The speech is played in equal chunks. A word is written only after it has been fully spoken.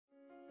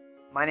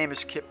My name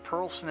is Kip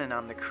Perlson and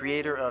I'm the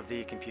creator of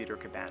the Computer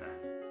Cabana.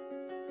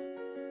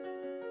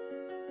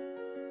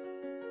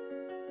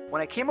 When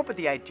I came up with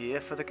the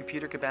idea for the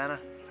Computer Cabana,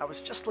 I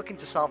was just looking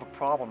to solve a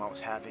problem I was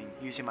having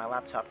using my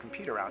laptop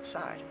computer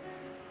outside.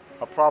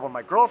 A problem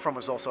my girlfriend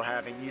was also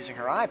having using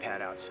her iPad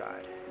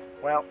outside.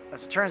 Well,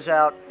 as it turns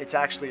out, it's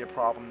actually a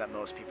problem that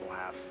most people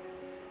have.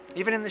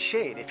 Even in the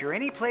shade, if you're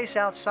any place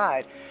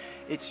outside,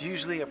 it's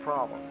usually a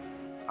problem.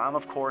 I'm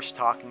of course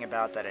talking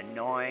about that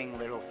annoying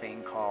little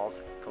thing called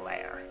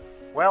glare.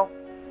 Well,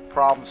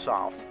 problem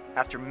solved.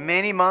 After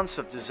many months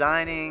of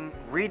designing,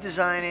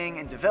 redesigning,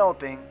 and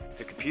developing,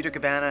 the Computer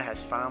Cabana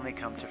has finally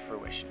come to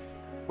fruition.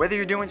 Whether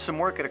you're doing some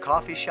work at a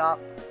coffee shop,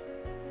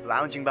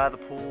 lounging by the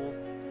pool,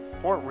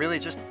 or really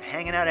just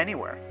hanging out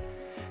anywhere,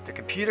 the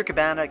Computer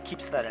Cabana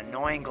keeps that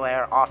annoying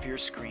glare off your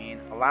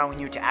screen, allowing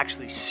you to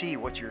actually see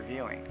what you're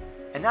viewing.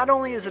 And not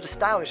only is it a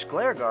stylish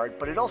glare guard,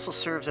 but it also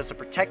serves as a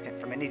protectant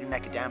from anything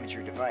that could damage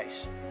your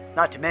device.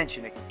 Not to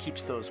mention, it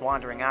keeps those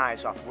wandering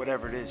eyes off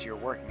whatever it is you're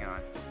working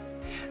on.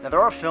 Now,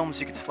 there are films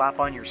you could slap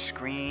on your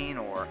screen,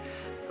 or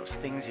those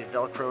things you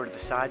Velcro to the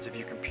sides of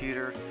your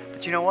computer,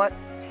 but you know what?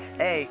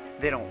 A,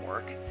 they don't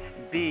work,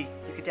 and B,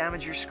 you could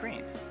damage your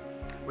screen.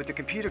 With the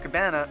Computer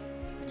Cabana,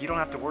 you don't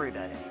have to worry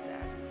about any of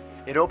that.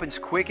 It opens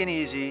quick and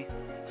easy,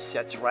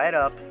 sets right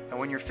up, and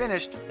when you're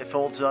finished, it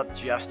folds up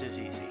just as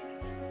easy.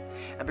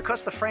 And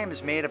because the frame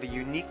is made of a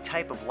unique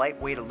type of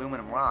lightweight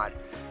aluminum rod,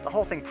 the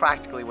whole thing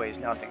practically weighs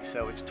nothing,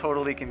 so it's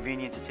totally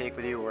convenient to take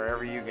with you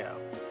wherever you go.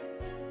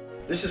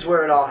 This is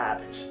where it all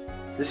happens.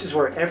 This is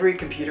where every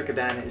Computer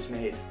Cabana is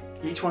made,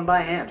 each one by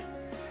hand.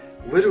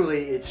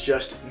 Literally, it's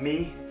just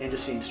me and a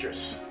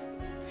seamstress.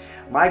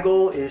 My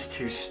goal is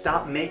to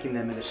stop making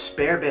them in a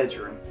spare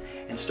bedroom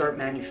and start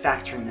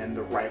manufacturing them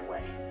the right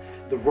way.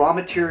 The raw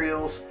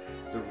materials,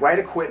 the right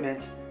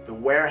equipment, the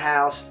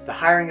warehouse, the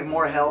hiring of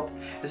more help.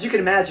 As you can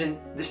imagine,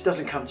 this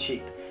doesn't come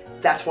cheap.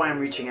 That's why I'm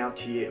reaching out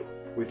to you.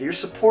 With your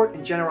support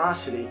and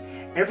generosity,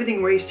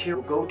 everything raised here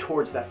will go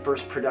towards that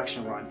first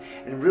production run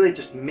and really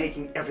just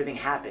making everything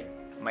happen.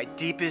 My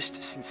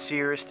deepest,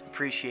 sincerest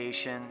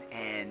appreciation,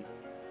 and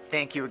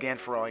thank you again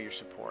for all your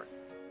support.